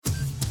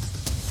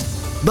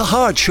The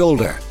Hard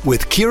Shoulder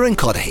with Kieran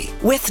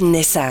with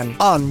Nissan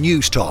on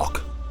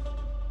Newstalk.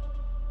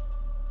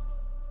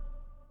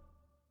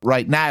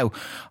 Right now,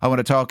 I want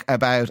to talk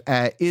about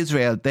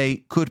Israel. They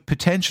could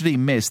potentially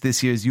miss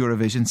this year's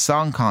Eurovision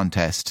Song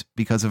Contest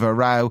because of a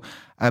row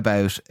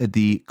about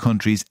the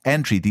country's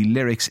entry, the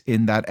lyrics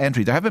in that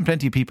entry. There have been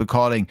plenty of people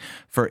calling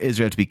for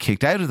Israel to be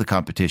kicked out of the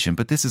competition,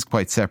 but this is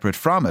quite separate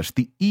from it.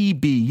 The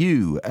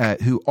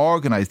EBU, who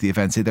organised the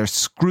event, say they're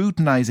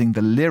scrutinising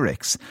the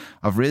lyrics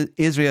of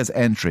Israel's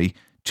entry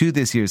to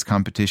this year's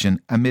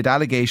competition amid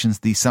allegations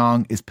the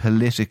song is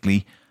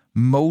politically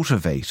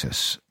motivated.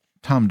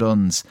 Tom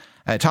Dunne,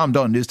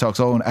 Newstalk's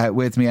own,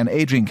 with me, and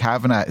Adrian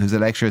Kavanagh, who's a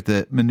lecturer at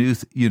the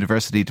Maynooth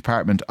University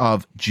Department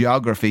of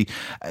Geography.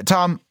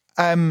 Tom,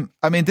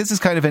 this is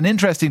kind of an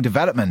interesting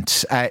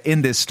development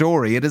in this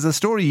story. It is a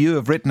story you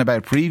have written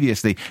about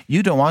previously.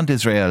 You don't want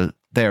Israel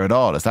there at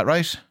all, is that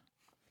right?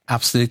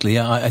 Absolutely,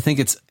 yeah. I think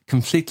it's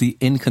completely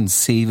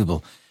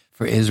inconceivable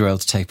for Israel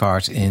to take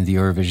part in the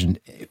Eurovision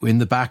in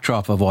the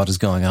backdrop of what is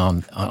going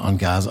on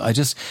Gaza.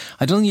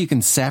 I don't think you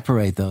can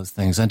separate those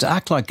things, and to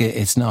act like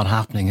it's not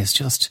happening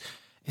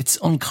it's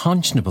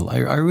unconscionable.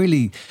 I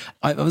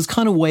was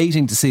kind of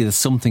waiting to see that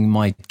something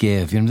might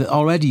give.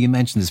 Already you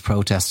mentioned this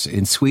protest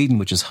in Sweden,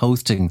 which is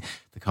hosting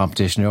the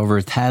competition. Over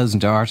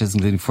 1,000 artists,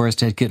 including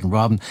First Aid Kit and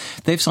Robin,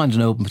 they've signed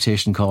an open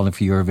petition calling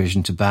for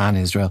Eurovision to ban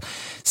Israel,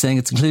 saying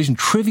its inclusion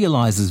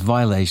trivialises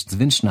violations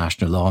of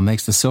international law and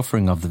makes the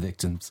suffering of the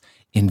victims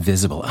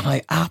invisible. And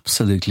I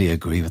absolutely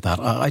agree with that.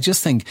 I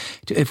just think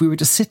if we were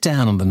to sit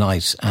down on the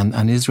night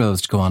and Israel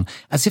was to go on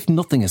as if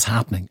nothing is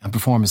happening and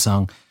perform a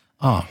song,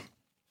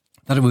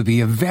 that it would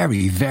be a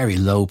very, very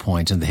low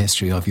point in the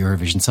history of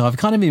Eurovision. So I've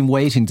kind of been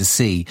waiting to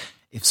see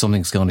if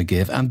something's going to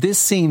give. And this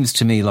seems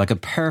to me like a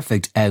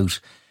perfect out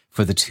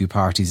for the two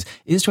parties.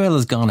 Israel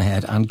has gone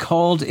ahead and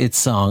called its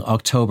song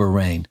October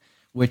Rain,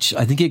 which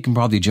I think you can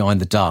probably join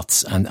the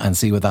dots and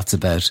see what that's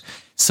about.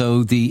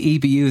 So the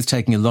EBU is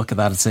taking a look at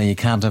that and saying you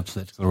can't have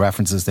political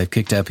references. They've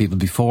kicked out people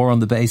before on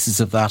the basis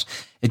of that.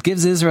 It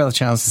gives Israel a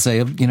chance to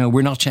say,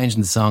 we're not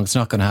changing the song. It's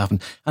not going to happen.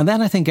 And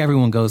then I think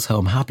everyone goes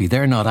home happy.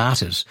 They're not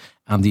at it.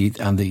 And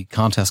the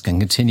contest can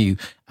continue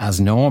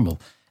as normal.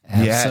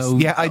 Yes.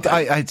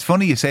 It's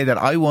funny you say that.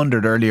 I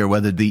wondered earlier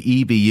whether the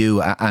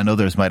EBU and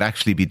others might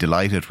actually be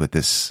delighted with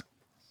this.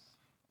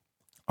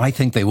 I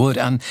think they would.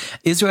 And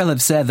Israel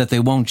have said that they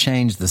won't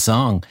change the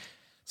song.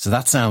 So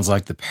that sounds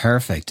like the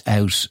perfect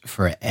out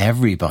for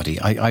everybody.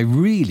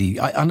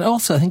 And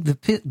also I think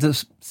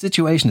the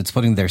situation it's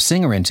putting their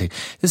singer into,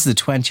 this is a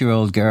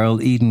 20-year-old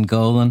girl, Eden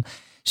Golan.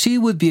 She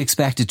would be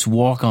expected to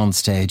walk on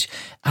stage.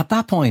 At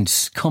that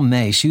point, come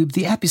May, she would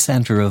be the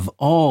epicenter of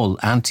all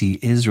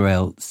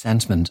anti-Israel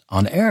sentiment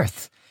on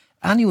earth.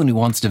 Anyone who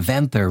wants to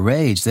vent their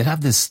rage, they'd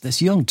have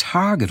this young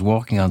target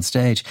walking on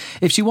stage.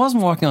 If she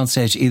wasn't walking on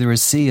stage, either a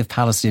sea of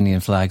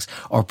Palestinian flags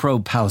or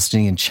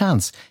pro-Palestinian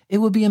chants, it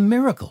would be a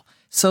miracle.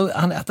 So,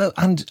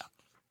 and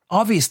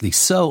obviously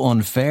so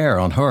unfair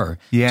on her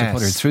to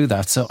put her through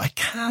that. So I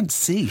can't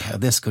see how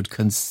this could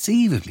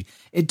conceivably.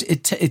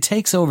 It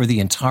takes over the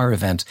entire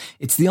event.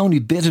 It's the only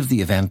bit of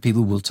the event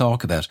people will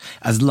talk about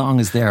as long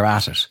as they're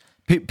at it.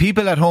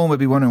 People at home would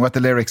be wondering what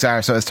the lyrics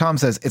are. So as Tom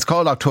says, it's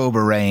called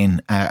October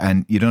Rain,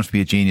 and you don't have to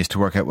be a genius to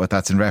work out what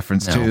that's in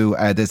reference to.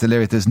 There's the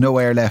lyric, there's no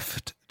air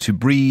left to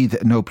breathe,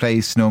 no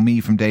place, no me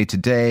from day to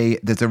day.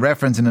 There's a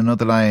reference in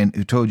another line,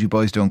 who told you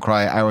boys don't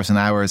cry, hours and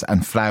hours,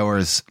 and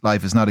flowers,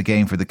 life is not a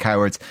game for the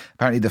cowards.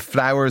 Apparently the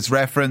flowers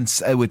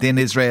reference within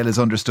Israel is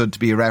understood to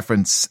be a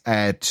reference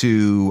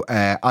to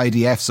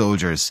IDF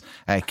soldiers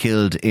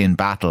killed in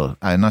battle.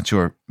 I'm not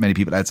sure many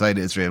people outside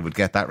Israel would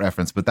get that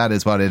reference, but that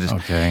is what it is.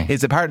 Okay.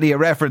 It's apparently a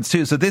reference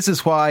to. So this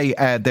is why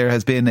there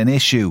has been an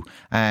issue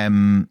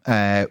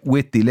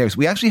with the lyrics.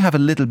 We actually have a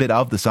little bit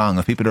of the song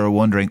if people are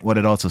wondering what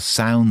it also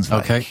sounds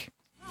like. Okay.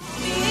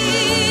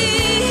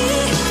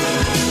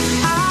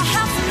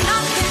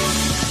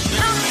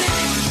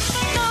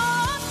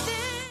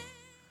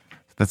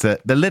 That's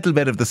the little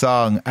bit of the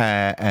song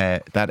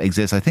that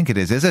exists. I think it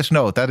is it?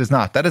 No, that is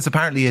not. That is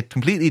apparently a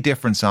completely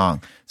different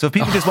song. So if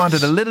people just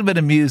wanted a little bit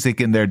of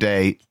music in their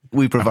day,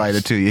 we provide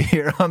it to you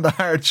here on The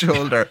Hard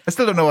Shoulder. I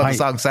still don't know what the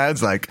song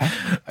sounds like.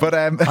 But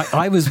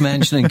I was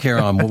mentioning,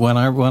 Kieran, when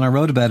I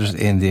wrote about it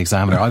in the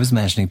Examiner, I was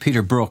mentioning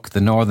Peter Brook,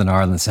 the Northern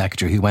Ireland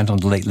Secretary, who went on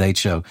the Late Late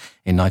Show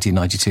in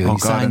 1992.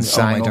 He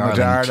sang Oh My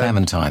Darling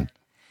Clementine.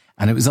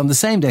 And it was on the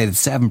same day that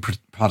 7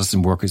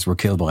 Protestant workers were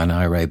killed by an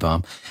IRA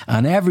bomb.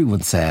 And everyone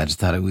said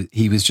that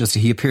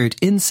he appeared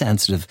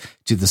insensitive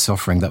to the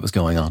suffering that was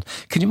going on.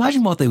 Can you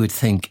imagine what they would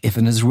think if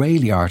an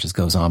Israeli artist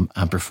goes on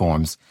and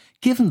performs,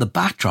 given the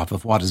backdrop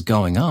of what is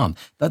going on,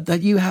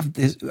 that you have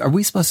this? Are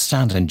we supposed to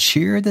stand and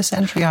cheer this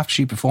entry after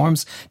she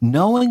performs,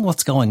 knowing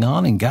what's going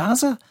on in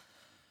Gaza?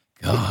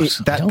 God,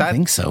 I don't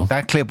think so.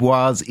 That clip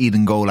was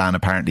Eden Golan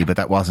apparently, but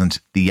that wasn't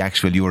the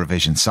actual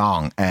Eurovision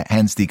song,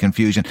 hence the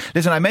confusion.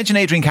 Listen, I mentioned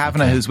Adrian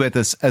Kavanagh, who's with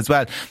us as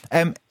well.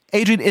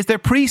 Adrian, is there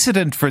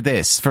precedent for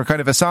this, for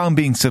kind of a song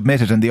being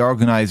submitted and the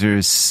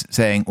organisers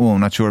saying, oh,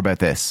 I'm not sure about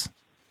this?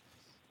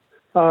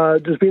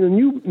 There's been a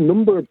new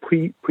number of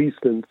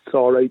precedents,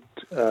 all right.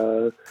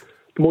 The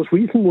most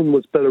recent one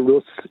was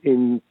Belarus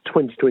in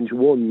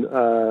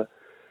 2021.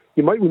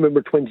 You might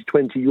remember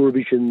 2020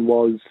 Eurovision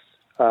was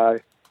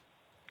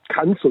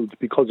cancelled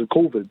because of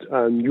COVID,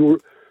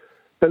 and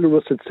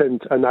Belarus had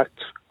sent an act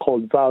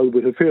called Val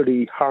with a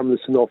fairly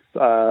harmless enough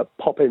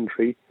pop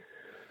entry.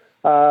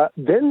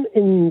 Then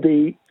in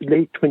the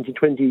late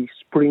 2020,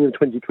 spring of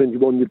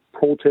 2021, the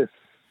protests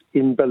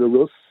in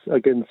Belarus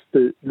against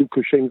the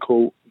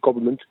Lukashenko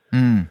government.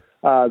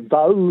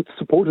 Val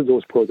supported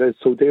those protests,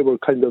 so they were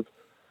kind of,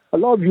 a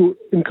lot of you,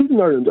 including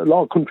Ireland, a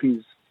lot of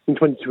countries in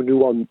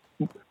 2021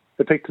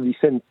 effectively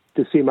sent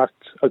the same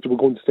act as they were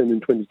going to send in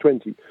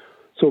 2020.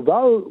 So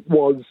Val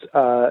was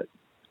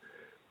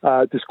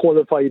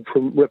disqualified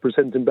from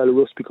representing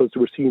Belarus because they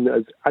were seen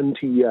as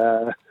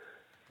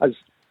as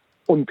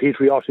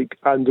unpatriotic,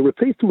 and they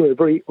replaced them with a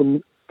very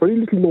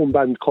little known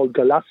band called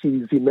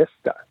Galasi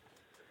Zimesta,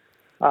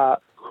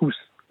 who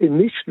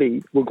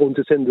initially were going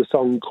to send a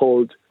song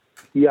called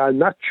Ya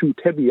Nachu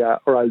Tebia,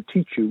 or I'll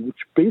Teach You, which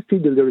basically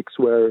the lyrics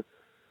were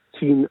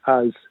seen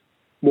as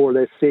more or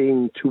less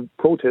saying to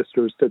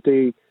protesters that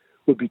they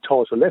would be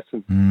taught a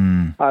lesson.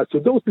 So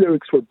those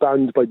lyrics were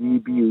banned by the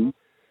EBU.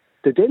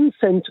 They then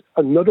sent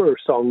another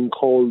song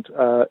called,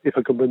 if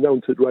I can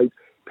pronounce it right,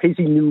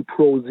 Pesi Nu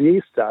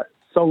Proziesta,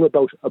 song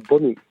about a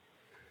bunny,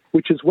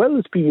 which as well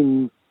as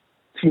being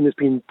seen as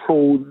being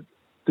pro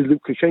the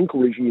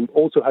Lukashenko regime,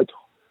 also had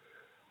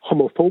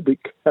homophobic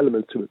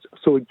elements to it.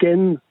 So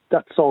again,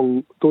 those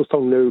song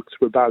lyrics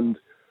were banned,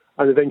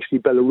 and eventually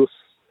Belarus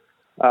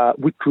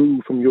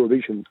withdrew from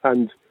Eurovision.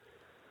 And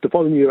the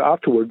following year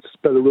afterwards,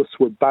 Belarus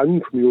were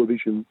banned from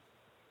Eurovision,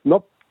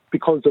 not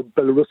because of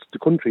Belarus the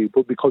country,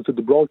 but because of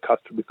the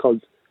broadcaster,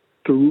 because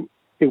the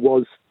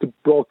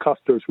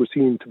broadcasters were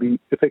seen to be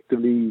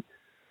effectively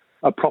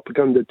a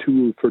propaganda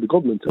tool for the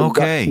government. And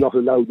that's not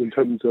allowed in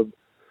terms of...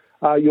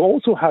 you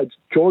also had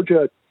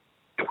Georgia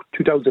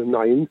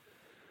 2009.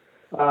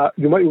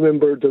 You might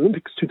remember the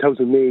Olympics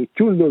 2008.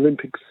 During the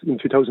Olympics in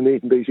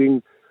 2008 in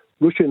Beijing,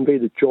 Russia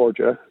invaded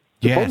Georgia.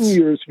 The following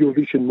year's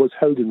Eurovision was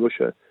held in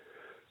Russia.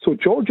 So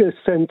Georgia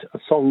sent a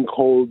song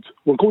called...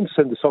 We're going to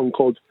send a song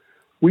called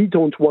We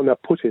Don't Wanna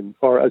Putin,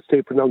 or as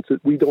they pronounce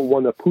it, We Don't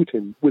Wanna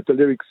Putin, with the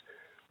lyrics,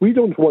 We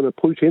don't wanna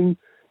Putin,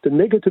 the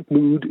negative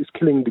mood is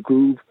killing the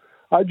groove.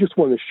 I just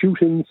want to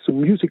shoot in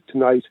some music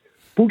tonight,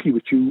 boogie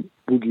with you,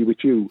 boogie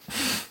with you.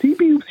 The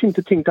EBU seemed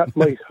to think that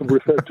might have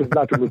referred to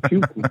Vladimir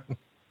Putin.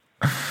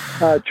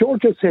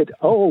 Georgia said,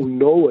 oh,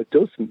 no, it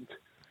doesn't.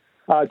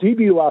 The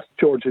EBU asked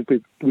Georgia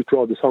to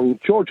withdraw the song.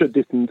 Georgia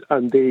didn't,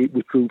 and they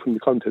withdrew from the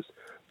contest.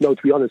 Now,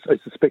 to be honest, I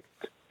suspect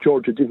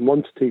Georgia didn't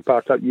want to take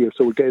part that year,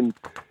 so again,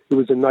 it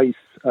was a nice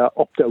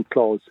opt-out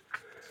clause.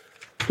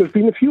 There's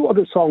been a few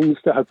other songs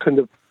that have kind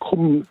of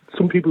come,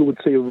 some people would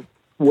say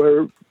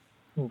were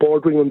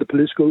bordering on the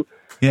political.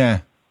 Yeah.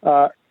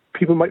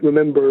 People might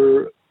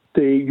remember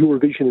the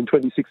Eurovision in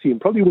 2016,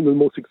 probably one of the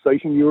most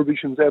exciting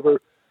Eurovisions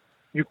ever.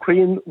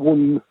 Ukraine's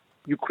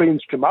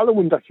Jamala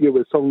won that year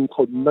with a song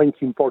called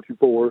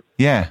 1944.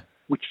 Yeah.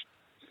 Which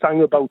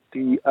sang about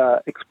the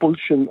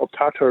expulsion of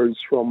Tatars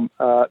from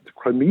the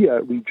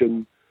Crimea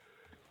region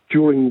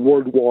during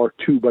World War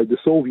II by the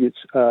Soviet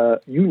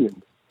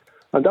Union.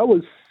 And that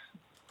was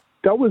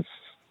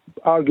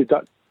argued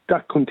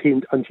that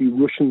contained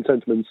anti-Russian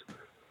sentiments,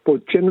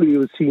 but generally it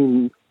was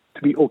seen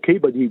to be okay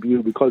by the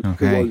EBU because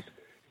it was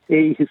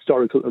A,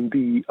 historical, and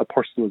B, a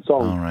personal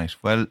song. All right.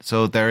 Well,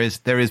 so there is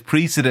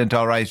precedent,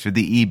 all right, for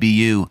the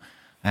EBU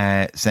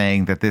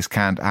saying that this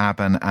can't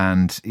happen.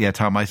 And yeah,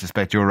 Tom, I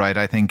suspect you're right.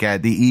 I think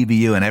the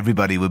EBU and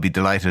everybody would be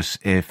delighted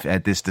if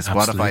this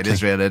disqualified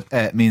Israel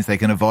means they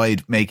can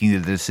avoid making the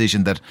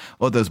decision that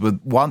others would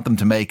want them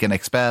to make and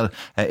expel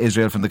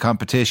Israel from the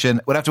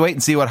competition. We'll have to wait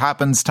and see what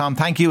happens. Tom,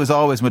 thank you as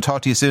always. We'll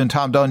talk to you soon.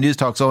 Tom Dunne,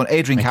 Newstalk's own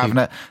Adrian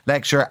Kavanagh,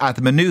 lecturer at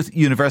the Maynooth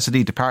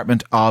University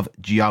Department of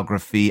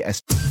Geography.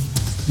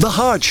 The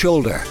Hard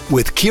Shoulder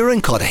with Kieran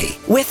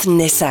with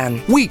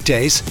Nissan.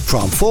 Weekdays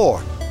from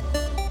 4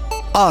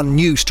 on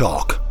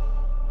Newstalk.